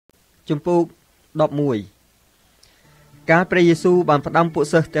ជំពូក11ការព្រះយេស៊ូវបានផ្ដាំពួក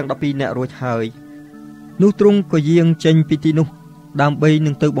សិស្សទាំង12នាក់រួចហើយនោះទ្រង់ក៏យាងចេញពីទីនោះដើម្បីនឹ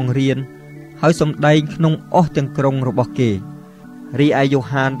ងទៅបង្រៀនហើយសម្ដែងក្នុងអស់ទាំងក្រុងរបស់គេរីឯយ៉ូ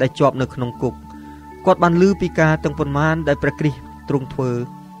ហានដែលជាប់នៅក្នុងគុកគាត់បានឮពីការទាំងប៉ុន្មានដែលព្រះគ្រីស្ទទ្រង់ធ្វើ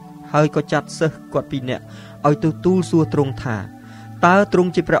ហើយក៏ចាត់សិស្សគាត់2នាក់ឲ្យទៅទូលសួរទ្រង់ថាតើទ្រង់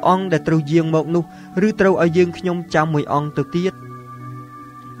ជាព្រះអង្គដែលត្រូវយាងមកនោះឬត្រូវឲ្យយើងខ្ញុំចាំមួយអង្គទៅទៀត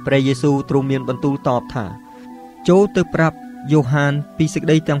ព្រះយេស៊ូវទ្រង់មានបន្ទូលតបថាចូលទៅប្រាប់យ៉ូហានពីសេចក្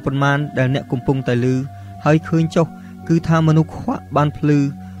តីទាំងប៉ុន្មានដែលអ្នកកំពុងតែឮហើយឃើញចុះគឺថាមនុស្សខ្វាក់បានភ្លឺ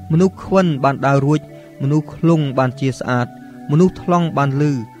មនុស្សខ្វិនបានដើររួចមនុស្សខ្លងបានជាស្អាតមនុស្សថ្លង់បានឮ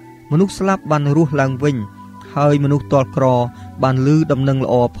មនុស្សស្លាប់បានរស់ឡើងវិញហើយមនុស្សទាល់ក្របានឮដំណឹង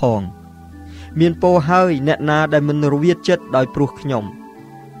ល្អផងមានពរហើយអ្នកណាដែលមិនរវិតចិត្តដោយព្រោះខ្ញុំ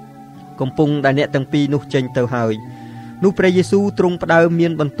កំពុងដែលអ្នកទាំងពីរនោះចេញទៅហើយនោះព្រះយេស៊ូវទ្រង់ផ្ដើមមា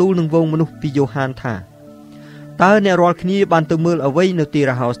នបន្ទូលនឹងវងមនុស្សពីយ៉ូហានថាតើអ្នករាល់គ្នាបានទៅមើលអ្វីនៅទី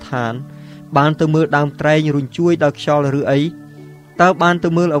រហោស្ថានបានទៅមើលដើមត្រែងរុញជួយដោយខ្យល់ឬអីតើបានទៅ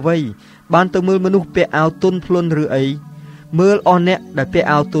មើលអ្វីបានទៅមើលមនុស្សពាក់អាវទន់ភ្លុនឬអីមើលអស់អ្នកដែលពាក់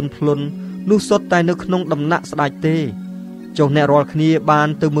អាវទន់ភ្លុននោះសុទ្ធតែនៅក្នុងដំណាក់ស្ដេចទេចុះអ្នករាល់គ្នាបាន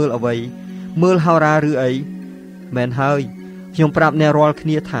ទៅមើលអ្វីមើលហោរាឬអីមែនហើយខ្ញុំប្រាប់អ្នករាល់គ្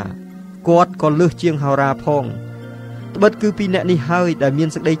នាថាគាត់ក៏លើសជាងហោរាផងត្បិតគឺពីអ្នកនេះហើយដែលមាន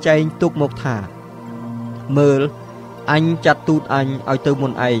សេចក្តីចែងទុកមកថាមើលអញចាត់ទូតអញឲ្យទៅមុ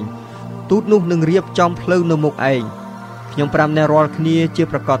នឯងទូតនោះនឹងរៀបចំផ្លូវនៅមុខឯងខ្ញុំប្រាប់អ្នករាល់គ្នាជា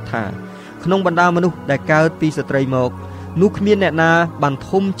ប្រកាសថាក្នុងបណ្ដាមនុស្សដែលកើតពីស្ត្រីមកនោះគ្មានអ្នកណាបាន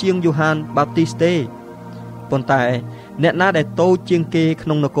ធំជាងយ៉ូហានបាបទីស្តទេប៉ុន្តែអ្នកណាដែលតូចជាងគេក្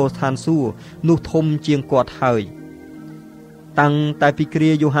នុងនគរស្ថានសួគ៌នោះធំជាងគាត់ហើយតាំងតែពីគ្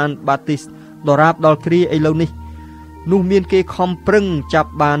រាយ៉ូហានបាបទីស្តដរាបដល់គ្រាឥឡូវនេះនោះមានគេខំប្រឹងចា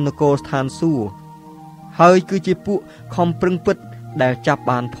ប់បាននគរស្ថានសួគ៌ហើយគឺជាពួកខំប្រឹងពិតដែលចាប់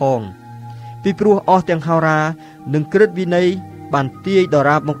បានផងពីព្រោះអស់ទាំងហោរានិងក្រឹតវិន័យបានទាយដ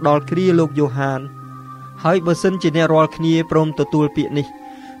រាបមកដល់គ្រាលោកយ៉ូហានហើយបើសិនជាអ្នករាល់គ្នាព្រមទទួលពាក្យនេះ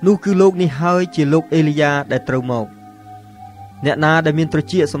នោះគឺលោកនេះហើយជាលោកអេលីយ៉ាដែលត្រូវមកអ្នកណាដែលមានត្រ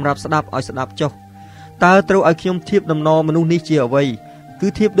ចៀកសម្រាប់ស្ដាប់ឲ្យស្ដាប់ចុះតើត្រូវឲ្យខ្ញុំធៀបដំណរមនុស្សនេះជាអ្វីគឺ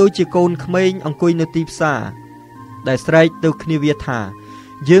ធៀបដូចជាកូនក្មេងអង្គុយនៅទីផ្សារដែលស្រែកទៅគ្នាវាថា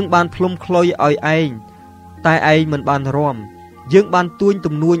យើងបានផ្លុំខ្លុយឲ្យឯងតែឯងមិនបានរាំយើងបានទួញ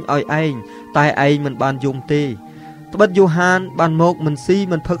ទំនួញឲ្យឯងតែឯងមិនបានយំទេត្បិតយ៉ូហានបានមកមិនស៊ី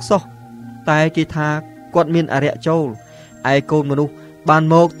មិនផឹកសោះតែគេថាគាត់មានអរិយចូលឯកូនមនុស្សបាន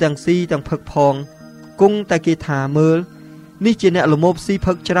មកទាំងស៊ីទាំងផឹកផងគង់តែគេថាមើលនេះជាអ្នកល្មមស៊ី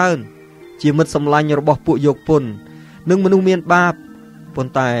ផឹកច្រើនជាមិត្តសម្លាញ់របស់ពួកយកពន្ធនិងមនុស្សមានបាបប៉ុ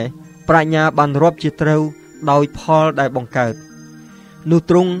ន្តែប្រាជ្ញាបានរាប់ជាត្រូវដោយផលដែលបង្កើតនោះ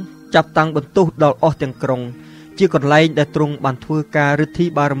ទ្រង់ចាប់តាំងបន្ទោសដល់អស់ទាំងក្រុងជាកន្លែងដែលទ្រង់បានធ្វើការឫទ្ធិ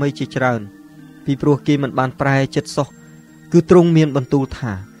បារមីជាច្រើនពីព្រោះគេមិនបានប្រែចិត្តសោះគឺទ្រង់មានបន្ទូល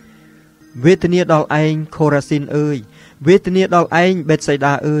ថាវេទនាដល់ឯងខូរ៉ាស៊ីនអើយវេទនាដល់ឯងបេតសៃ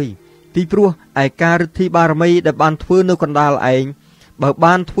ដាអើយពីព្រោះឯការឫទ្ធិបារមីដែលបានធ្វើនៅកណ្ដាលឯងបើ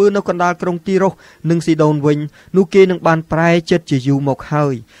បានធ្វើនៅកណ្ដាលក្រុងទីរុសនិងស៊ីដូនវិញនោះគេនឹងបានប្រែចិត្តជាយូរមកហើ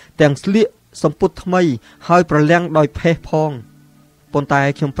យទាំងស្លៀកសម្ពុតថ្មីហើយប្រលាំងដោយផេះផងប៉ុន្តែ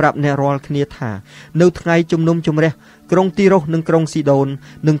ខ្ញុំប្រាប់អ្នករាល់គ្នាថានៅថ្ងៃជំនុំជម្រះក្រុងទីរុសនិងក្រុងស៊ីដូន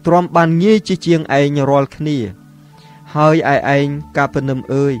នឹងទ្រាំបានងាយជាងឯងរាល់គ្នាហើយឯងកាពឺនឹម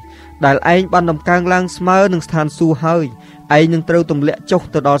អើយដែលឯងបានដំកើងឡើងស្មើនឹងស្ថានសួគ៌ហើយឯងនឹងត្រូវទម្លាក់ចុះ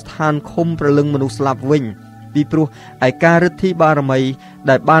ទៅដល់ស្ថានឃុំប្រលឹងមនុស្សស្លាប់វិញពីព្រោះឯការឫទ្ធិបារមី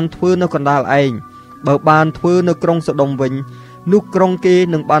ដែលបានធ្វើនៅកណ្ដាលឯងបើបានធ្វើនៅក្រុងសូដុំវិញនោះក្រុងគេ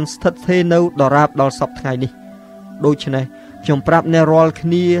នឹងបានស្ថិតស្ថេរនៅដរាបដល់សព្វថ្ងៃនេះដូច្នេះខ្ញុំប្រាប់អ្នករាល់គ្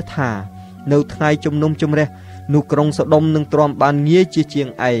នាថានៅថ្ងៃជំនុំជម្រះនោះក្រុងសូដុំនឹងទ្រាំបានងាយជាង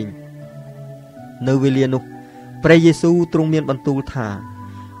ឯងនៅវេលានោះព្រះយេស៊ូវទ្រង់មានបន្ទូលថា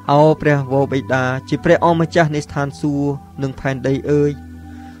អោព្រះវរបិតាជាព្រះអម្ចាស់នៃស្ថានសួគ៌និងផែនដីអើយ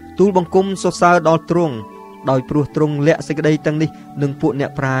ទូលបង្គំសរសើរដល់ទ្រង់ដោយព្រោះទ្រង់លាក់សេចក្តីទាំងនេះនឹងពួកអ្ន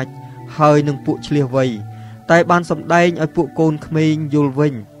កប្រាជ្ញហើយនឹងពួកឆ្លៀសវៃតែបានសម្ដែងឲ្យពួកកូនក្មេងយល់វិ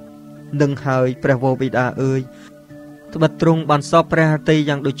ញនឹងហើយព្រះវរបិតាអើយត្បិតទ្រង់បានសពព្រះហឫទ័យ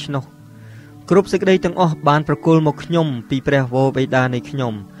យ៉ាងដូច្នោះគ្រប់សេចក្តីទាំងអស់បានប្រគល់មកខ្ញុំពីព្រះវរបិតានៃខ្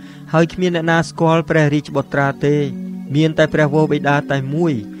ញុំហើយគ្មានអ្នកណាស្គាល់ព្រះរាជបុត្រាទេមានតែព្រះវរបិតាតែមួ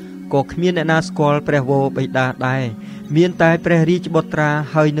យក៏គ្មានអ្នកណាស្គាល់ព្រះវរបិតាដែរមានតែព្រះរាជបុត្រា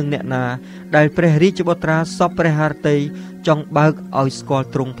ហើយនឹងអ្នកណាដែលព្រះរាជបុត្រាសពព្រះហឫទ័យចង់បើកឲ្យស្គាល់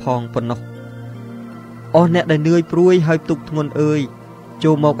ទ្រង់ផងប៉ុណ្ណោះអស់អ្នកដែលនឿយព្រួយហើយទុក្ខធ្ងន់អើយ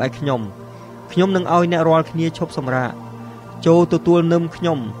ចូលមកឯខ្ញុំនឹងឲ្យអ្នករាល់គ្នាឈប់សម្រាកចូលទទួលនឹមខ្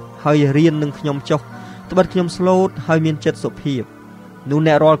ញុំហ ហើយរៀននឹងខ្ញុំចុះត្បិតខ្ញុំស្លូតហើយមានចិត្តសុភាពនោះ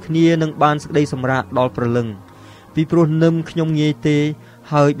អ្នករាល់គ្នានឹងបានសេចក្តីសម្រាកដល់ព្រលឹងពីព្រោះនឹមខ្ញុំងាយទេ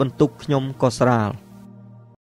ហើយបន្ទុកខ្ញុំក៏ស្រាល